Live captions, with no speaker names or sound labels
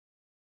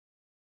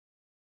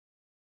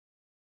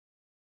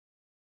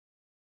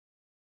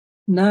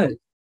No,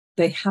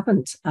 they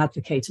haven't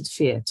advocated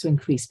fear to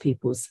increase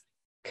people's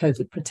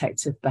COVID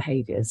protective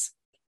behaviours.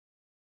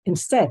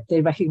 Instead,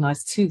 they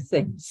recognise two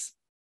things.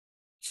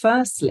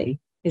 Firstly,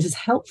 it is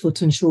helpful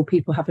to ensure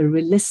people have a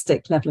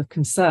realistic level of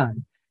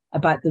concern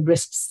about the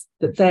risks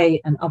that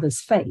they and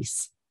others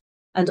face,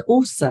 and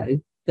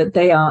also that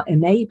they are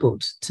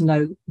enabled to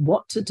know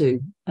what to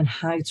do and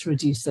how to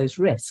reduce those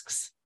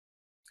risks.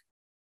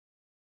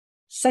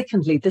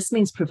 Secondly, this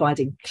means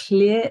providing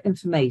clear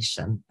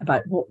information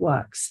about what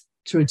works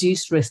to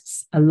reduce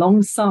risks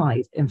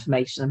alongside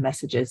information and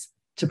messages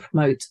to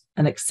promote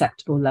an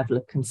acceptable level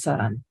of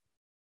concern.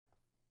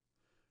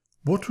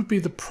 What would be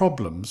the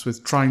problems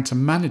with trying to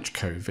manage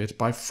COVID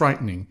by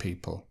frightening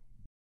people?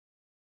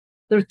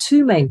 There are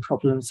two main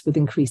problems with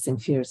increasing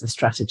fear as a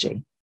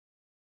strategy.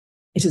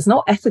 It is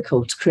not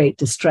ethical to create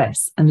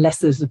distress unless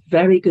there's a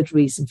very good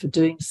reason for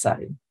doing so.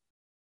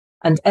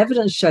 And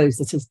evidence shows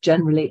it is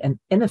generally an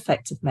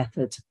ineffective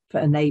method for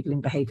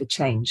enabling behaviour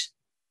change,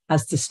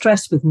 as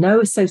distress with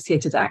no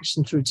associated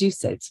action to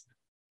reduce it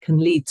can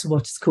lead to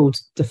what is called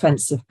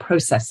defensive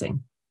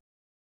processing.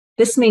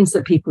 This means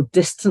that people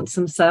distance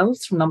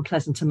themselves from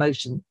unpleasant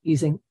emotion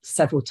using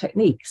several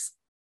techniques.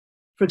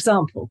 For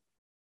example,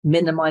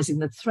 minimizing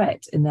the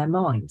threat in their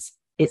minds,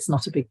 it's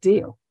not a big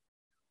deal,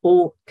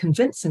 or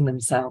convincing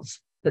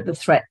themselves that the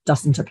threat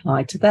doesn't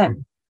apply to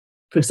them.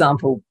 For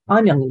example,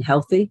 I'm young and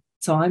healthy,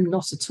 so I'm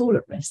not at all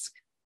at risk.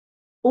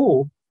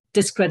 Or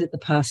discredit the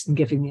person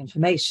giving the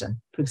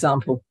information. For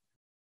example,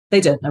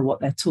 they don't know what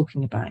they're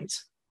talking about.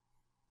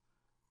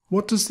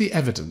 What does the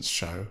evidence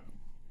show?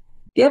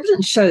 The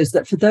evidence shows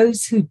that for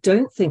those who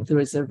don't think there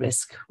is a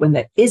risk when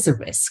there is a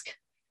risk,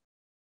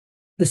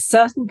 there's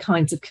certain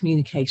kinds of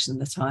communication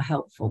that are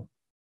helpful.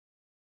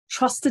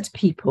 Trusted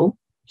people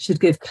should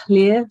give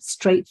clear,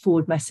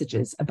 straightforward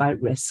messages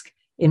about risk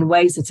in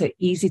ways that are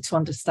easy to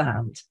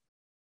understand.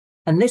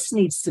 And this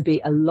needs to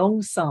be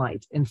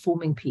alongside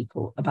informing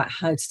people about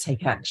how to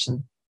take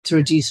action to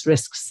reduce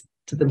risks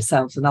to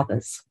themselves and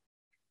others.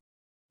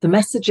 The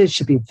messages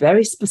should be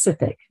very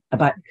specific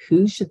about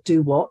who should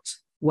do what,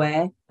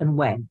 where and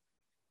when,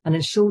 and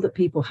ensure that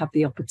people have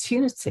the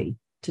opportunity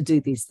to do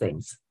these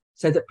things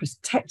so that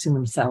protecting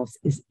themselves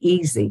is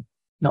easy,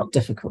 not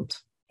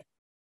difficult.